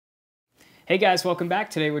Hey guys, welcome back.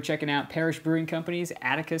 Today we're checking out Parish Brewing Company's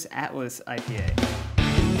Atticus Atlas IPA.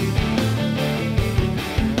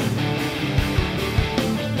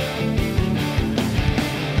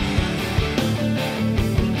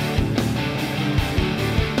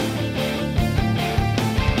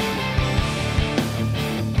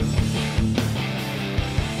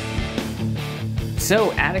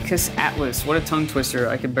 So, Atticus Atlas, what a tongue twister.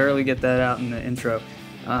 I could barely get that out in the intro.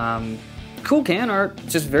 Cool can art,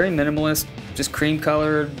 just very minimalist, just cream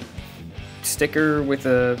colored sticker with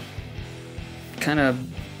a kind of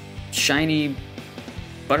shiny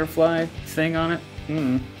butterfly thing on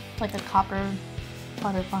it. Like a copper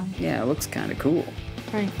butterfly. Yeah, it looks kind of cool.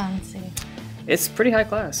 Pretty fancy. It's pretty high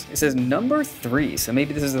class. It says number 3, so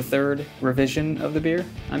maybe this is the 3rd revision of the beer,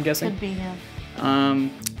 I'm guessing. Could be, yeah.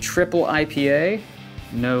 Triple IPA,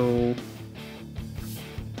 no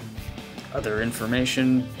other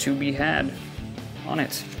information to be had on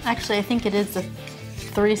it. Actually, I think it is the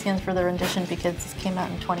 3 stands for the rendition because this came out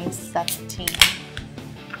in 2017.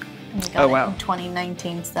 And we got it in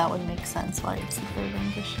 2019, so that would make sense why it's the 3rd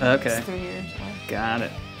rendition. Okay. It's 3 years away. Got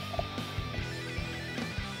it.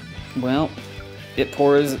 Well, it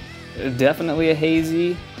pours definitely a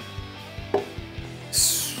hazy,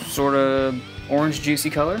 sort of orange juicy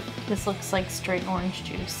color. This looks like straight orange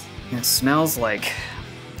juice. It smells like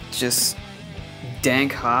just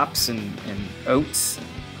dank hops and oats.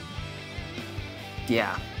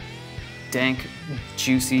 Yeah, dank,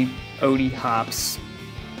 juicy, oaty hops.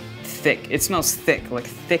 Thick. It smells thick, like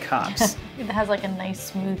thick hops. It has like a nice,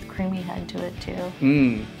 smooth, creamy head to it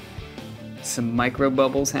too. Some micro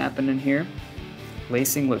bubbles happening here.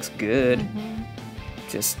 Lacing looks good.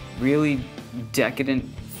 Just really decadent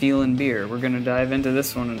feeling beer. We're gonna dive into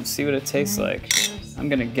this one and see what it tastes like. Cheers. I'm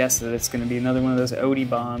gonna guess that it's gonna be another one of those oaty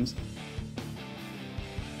bombs.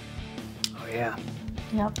 Oh yeah.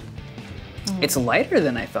 Yep. It's lighter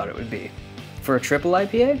than I thought it would be. For a triple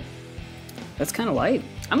IPA, that's kind of light.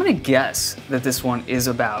 I'm gonna guess that this one is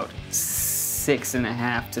about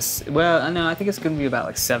 6.5 to, well, no, I think it's gonna be about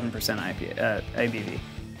like 7% IPA, ABV.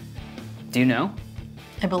 Do you know?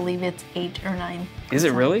 I believe it's 8 or 9. Is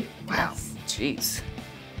it really? Wow, Yes. jeez.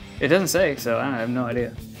 It doesn't say, so I have no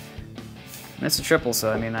idea. That's a triple,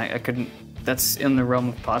 so I mean, I couldn't, that's in the realm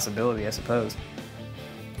of possibility, I suppose.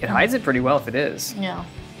 It hides it pretty well if it is. Yeah.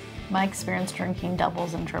 My experience drinking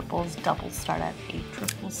doubles and triples, doubles start at 8,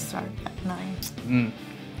 triples start at 9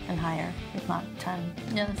 and higher, if not 10.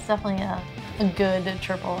 Yeah, it's definitely a good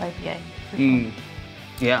triple IPA. For sure.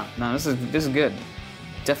 Yeah, no, this is good.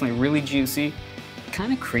 Definitely really juicy,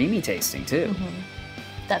 kind of creamy tasting too.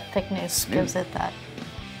 That thickness gives it that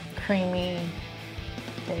creamy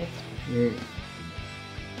taste.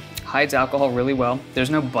 Hides alcohol really well. There's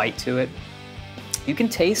no bite to it. You can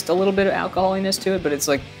taste a little bit of alcoholiness to it, but it's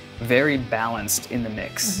like very balanced in the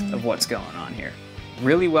mix of what's going on here.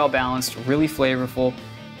 Really well balanced, really flavorful.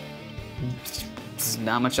 There's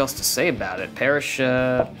not much else to say about it. Parish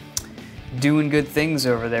doing good things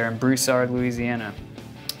over there in Broussard, Louisiana.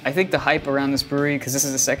 I think the hype around this brewery, because this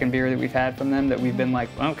is the 2nd beer that we've had from them, that we've been like,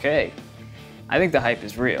 okay, I think the hype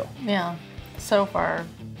is real. Yeah, so far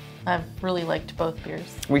I've really liked both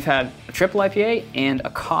beers. We've had a triple IPA and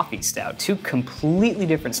a coffee stout, 2 completely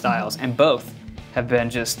different styles, and both have been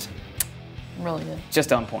just really good.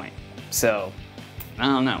 Just on point. So, I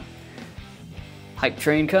don't know. Hype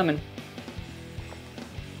train coming.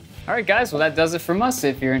 All right, guys, well, that does it from us.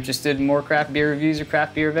 If you're interested in more craft beer reviews or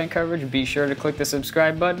craft beer event coverage, be sure to click the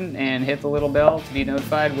subscribe button and hit the little bell to be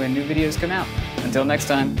notified when new videos come out. Until next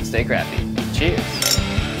time, stay crafty. Cheers.